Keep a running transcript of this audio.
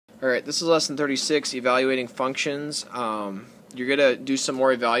Alright, this is lesson 36, evaluating functions. You're going to do some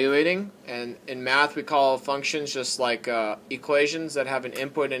more evaluating, and in math we call functions just like equations that have an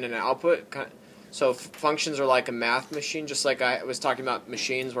input and an output. So functions are like a math machine, just like I was talking about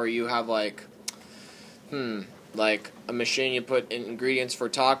machines where you have like a machine, you put in ingredients for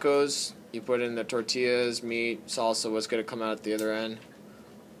tacos, you put in the tortillas, meat, salsa, what's going to come out at the other end?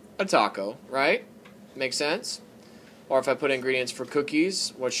 A taco, right? Make sense? Or if I put ingredients for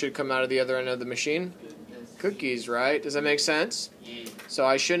cookies, what should come out of the other end of the machine? Cookies, right? Does that make sense? Yeah. So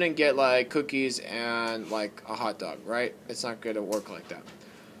I shouldn't get like cookies and like a hot dog, right? It's not going to work like that.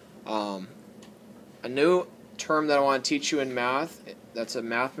 A new term that I want to teach you in math, that's a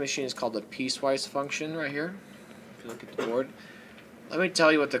math machine, is called a piecewise function right here. If you look at the board. Let me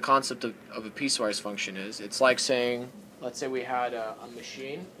tell you what the concept of a piecewise function is. It's like saying, let's say we had a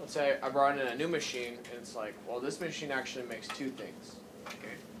machine. Let's say I brought in a new machine, and it's like, well, this machine actually makes two things.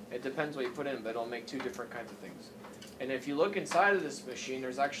 Okay? It depends what you put in, but it'll make two different kinds of things. And if you look inside of this machine,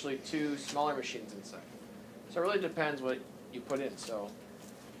 there's actually two smaller machines inside. So it really depends what you put in. So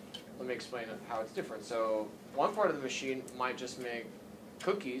let me explain how it's different. So one part of the machine might just make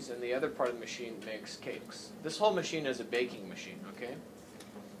cookies, and the other part of the machine makes cakes. This whole machine is a baking machine, okay?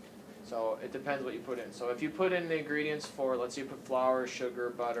 So it depends what you put in. So if you put in the ingredients for, let's say you put flour, sugar,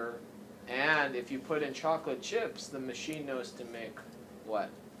 butter, and if you put in chocolate chips, the machine knows to make what?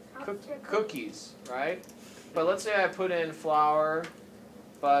 Cookies, right? But let's say I put in flour,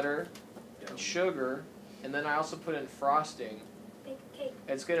 butter, and sugar, and then I also put in frosting.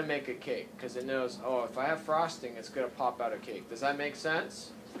 It's going to make a cake because it knows, oh, if I have frosting, it's going to pop out a cake. Does that make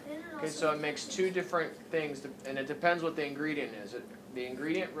sense? Okay, so it makes two different things, and it depends what the ingredient is. The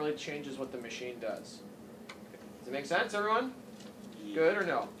ingredient really changes what the machine does. Does it make sense, everyone? Good or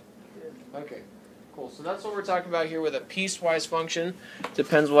no? Okay, cool. So that's what we're talking about here with a piecewise function.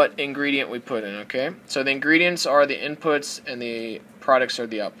 Depends what ingredient we put in, okay? So the ingredients are the inputs and the products are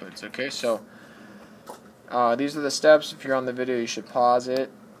the outputs, okay? So these are the steps. If you're on the video, you should pause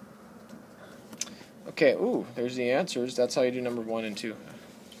it. Okay, ooh, there's the answers. That's how you do number 1 and 2.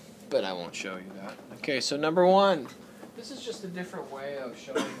 But I won't show you that. Okay, so number 1. This is just a different way of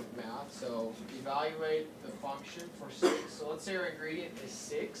showing math. So evaluate the function for 6. So let's say our ingredient is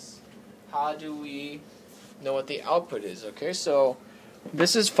 6. How do we know what the output is? Okay, so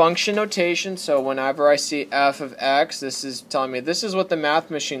this is function notation. So whenever I see f of x, this is telling me this is what the math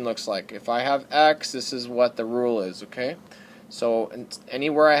machine looks like. If I have x, this is what the rule is, okay? So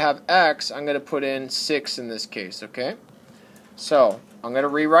anywhere I have x, I'm going to put in 6 in this case, okay? So I'm going to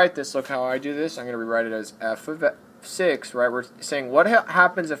rewrite this. Look how I do this. I'm going to rewrite it as f of 6, right? We're saying what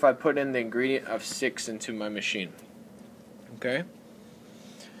happens if I put in the ingredient of 6 into my machine, okay?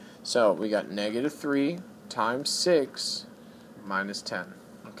 So we got -3 times 6 minus 10,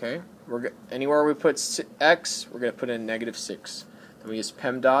 okay? Anywhere we put x, we're going to put in -6. Then we use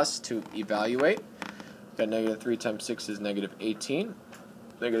PEMDAS to evaluate. Got -3 times 6 is -18.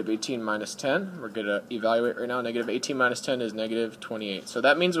 -18 minus 10. We're going to evaluate right now. -18 minus 10 is -28. So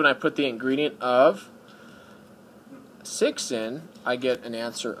that means when I put the ingredient of 6 in, I get an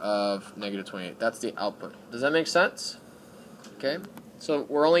answer of -28. That's the output. Does that make sense? Okay. So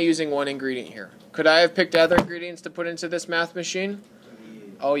we're only using one ingredient here. Could I have picked other ingredients to put into this math machine?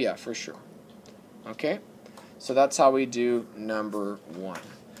 Oh yeah, for sure. Okay. So that's how we do number 1.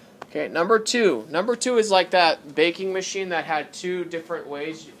 Okay, number 2. Number 2 is like that baking machine that had two different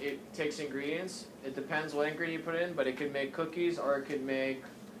ways it takes ingredients. It depends what ingredient you put in, but it could make cookies or it could make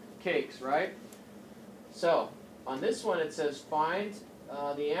cakes, right? So on this one it says find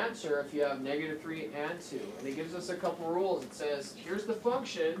the answer if you have -3 and 2. And it gives us a couple rules. It says, here's the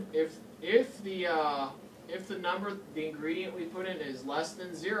function. If the number, the ingredient we put in is less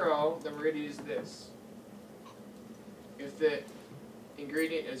than 0, then we're going to use this. If the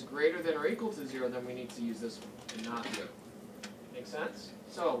ingredient is greater than or equal to 0, then we need to use this one and not the other. Make sense?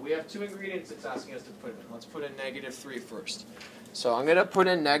 So we have two ingredients it's asking us to put in. Let's put in -3 first. So I'm going to put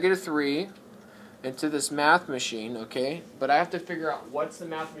in -3 into this math machine, okay? But I have to figure out what's the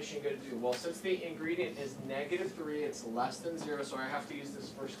math machine going to do. Well, since the ingredient is -3, it's less than 0, so I have to use this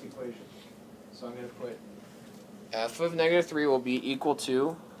first equation. So I'm going to put f of -3 will be equal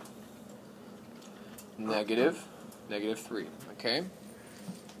to -3, okay?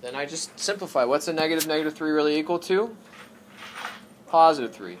 Then I just simplify. What's a -3 really equal to?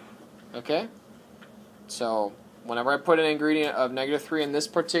 +3, okay? So whenever I put an ingredient of -3 in this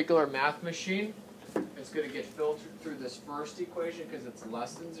particular math machine, it's going to get filtered through this first equation because it's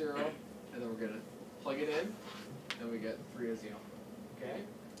less than 0, and then we're going to plug it in, and we get 3 as the output. Okay?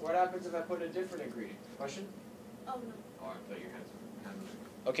 What happens if I put a different ingredient? Question? Oh, no. Oh, I thought your hands were.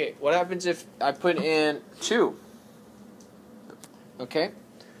 Okay, what happens if I put in 2? Okay,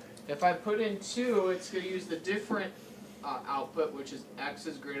 if I put in 2, it's going to use the different output, which is x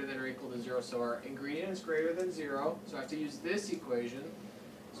is greater than or equal to 0. So our ingredient is greater than 0, so I have to use this equation.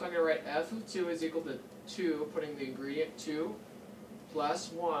 So I'm going to write f of 2 is equal to 2, putting the ingredient 2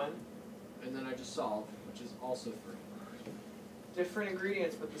 plus 1, and then I just solve, which is also 3. Different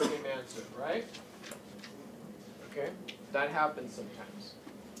ingredients, but the same answer, right? Okay, that happens sometimes.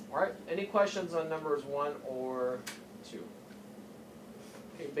 All right, any questions on numbers 1 or 2?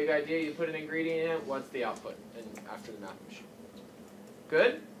 Okay, big idea, you put an ingredient in, what's the output? And after the math machine.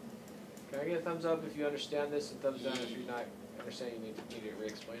 Good? Can I get a thumbs up if you understand this, and thumbs down if you're not understanding, you need it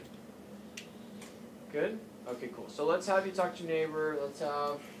re-explained? Good? Okay, cool. So let's have you talk to your neighbor. Let's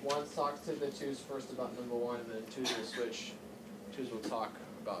have one talk to the 2s first about number 1, and then 2s will switch. 2s will talk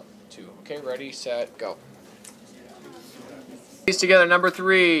about 2. Okay, ready, set, go. These together, number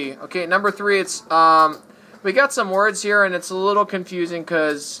 3. Okay, number 3, it's, we got some words here, and it's a little confusing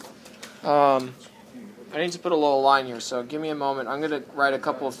because I need to put a little line here, so give me a moment. I'm going to write a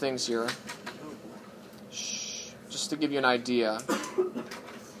couple of things here, just to give you an idea.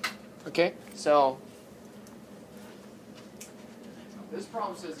 Okay, so this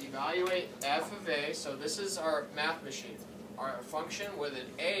problem says evaluate f of a, so this is our math machine. Our function with an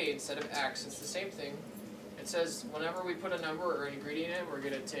a instead of x, it's the same thing. It says whenever we put a number or an ingredient in, we're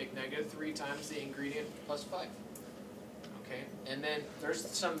going to take -3 times the ingredient plus 5. Okay, and then there's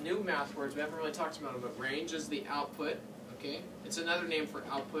some new math words, we haven't really talked about them, but range is the output. Okay, it's another name for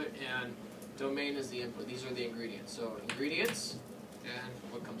output, and domain is the input. These are the ingredients. So ingredients and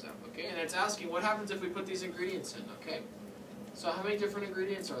what comes out. Okay, and it's asking what happens if we put these ingredients in. Okay, so how many different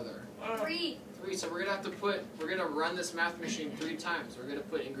ingredients are there? 3. 3. So we're gonna run this math machine 3 times. We're gonna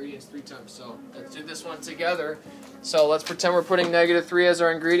put ingredients 3 times. So let's do this one together. So let's pretend we're putting -3 as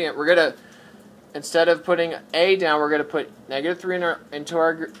our ingredient. We're gonna, instead of putting a down, we're gonna put -3 into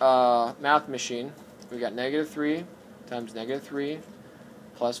our math machine. We got -3 times -3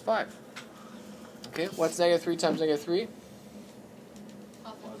 plus 5. Okay, what's -3 times -3?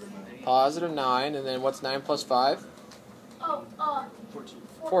 Positive 9. And then what's 9 plus 5?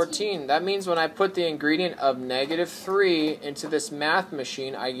 14. That means when I put the ingredient of -3 into this math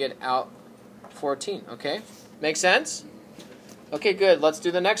machine, I get out 14. Okay? Make sense? Okay, good. Let's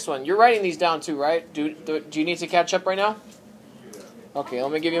do the next one. You're writing these down too, right? Do you need to catch up right now? Okay,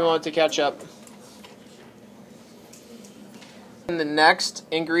 let me give you a moment to catch up. And the next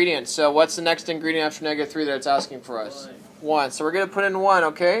ingredient. So what's the next ingredient after -3 that it's asking for us? 1. So we're going to put in 1,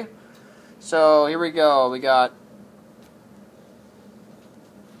 okay? So here we go. We got,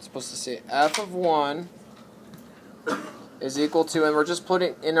 supposed to say f of 1 is equal to, and we're just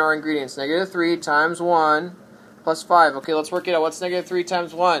putting in our ingredients, -3 times 1 plus 5. Okay, let's work it out. What's -3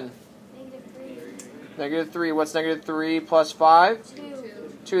 times 1? -3. What's -3 plus 5?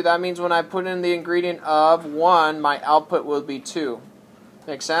 2. That means when I put in the ingredient of 1, my output will be 2.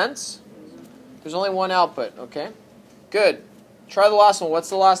 Make sense? There's only one output, okay? Good. Try the last one. What's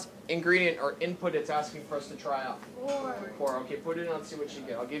the last ingredient or input it's asking for us to try out? 4. Okay, put it in. Let's see what you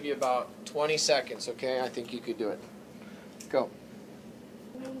get. I'll give you about 20 seconds, okay? I think you could do it. Go.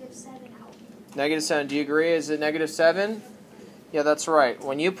 -7 out. -7. Do you agree? Is it -7? Yeah, that's right.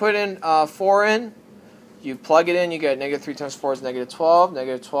 When you put in 4 in, you plug it in, you get -3 times 4 is -12.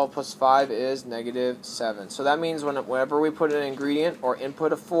 -12 plus 5 is -7. So that means whenever we put an ingredient or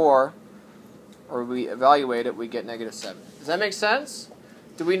input of 4, or we evaluate it, we get -7. Does that make sense?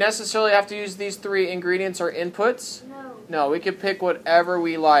 Do we necessarily have to use these 3 ingredients or inputs? No. No, we can pick whatever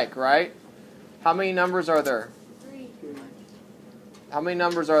we like, right? How many numbers are there? 3. How many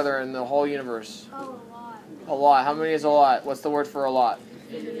numbers are there in the whole universe? Oh, a lot. A lot. How many is a lot? What's the word for a lot?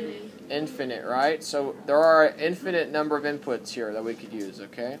 Infinite, right? So there are an infinite number of inputs here that we could use,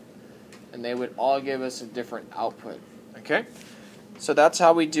 okay? And they would all give us a different output, okay? So that's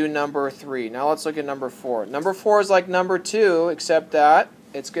how we do number 3. Now let's look at number 4. Number 4 is like number 2, except that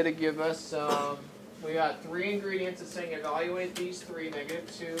it's going to give us, we got 3 ingredients. It's saying evaluate these 3,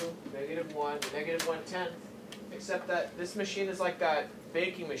 -2, -1, -1/10. Except that this machine is like that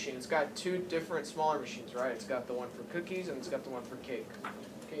baking machine. It's got 2 different smaller machines, right? It's got the one for cookies and it's got the one for cake.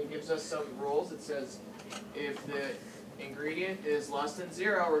 Okay, it gives us some rules. It says if the ingredient is less than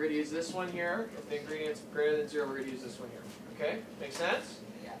 0, we're going to use this one here. If the ingredient is greater than 0, we're going to use this one here. Okay, make sense?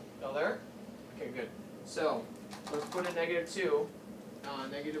 Yeah. All there? Okay, good. So let's put in -2,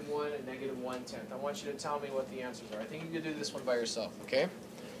 -1, and -1/10. I want you to tell me what the answers are. I think you could do this one by yourself, okay?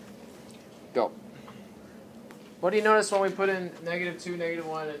 Go. What do you notice when we put in -2,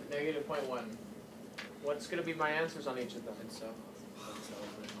 -1, and -0.1? What's going to be my answers on each of them?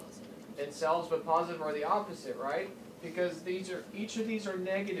 themselves, but positive are the opposite, right? Because each of these are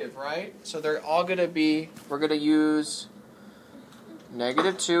negative, right? So they're all going to be, we're going to use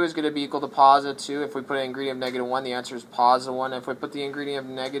negative 2 is going to be equal to positive 2. If we put an ingredient of negative 1, the answer is positive 1. If we put the ingredient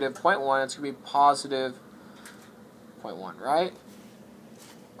of negative 0.1, it's going to be positive 0.1, right?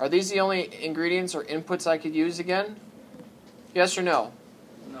 Are these the only ingredients or inputs I could use again? Yes or no?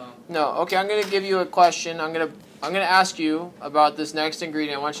 No. No. Okay, I'm going to give you a question. I'm going to ask you about this next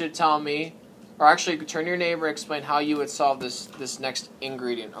ingredient. I want you to tell me, or actually turn to your neighbor and explain how you would solve this next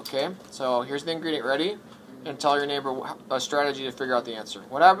ingredient, okay? So here's the ingredient. Ready? And tell your neighbor a strategy to figure out the answer.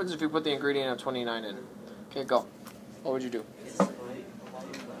 What happens if you put the ingredient of 29 in? Okay, go. What would you do?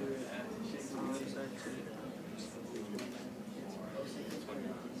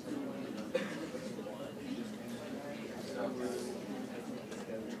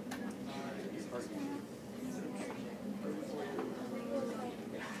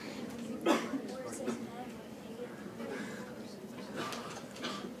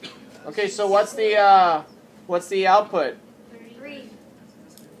 Okay, so what's the output? 3.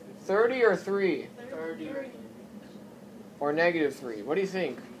 30 or 3? 30. Or negative 3? What do you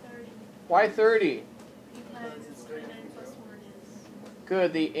think? 30. Why 30? Because it's 29 plus 1 is...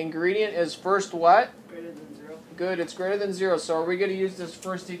 Good. The ingredient is first what? Greater than 0. Good. It's greater than 0. So are we going to use this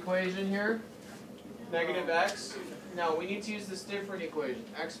first equation here? Negative x? No, we need to use this different equation.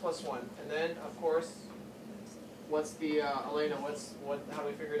 X plus 1. And then, of course, what's the, Elena, how do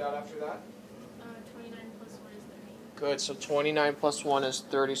we figure it out after that? 29 plus 1 is 30. Good. So 29 plus 1 is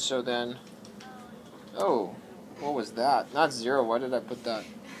 30. So then, oh, what was that? Not 0. Why did I put that?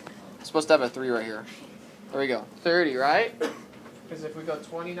 It's supposed to have a 3 right here. There we go. 30, right? Because if we go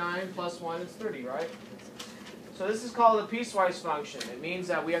 29 plus 1, it's 30, right? So this is called a piecewise function. It means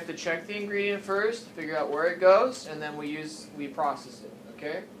that we have to check the ingredient first, figure out where it goes, and then we process it,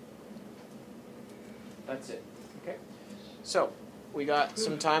 okay? That's it, okay? So, we got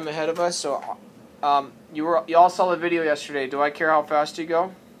some time ahead of us. So, you all saw the video yesterday. Do I care how fast you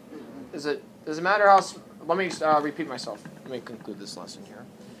go? Does it matter how? Let me repeat myself. Let me conclude this lesson here.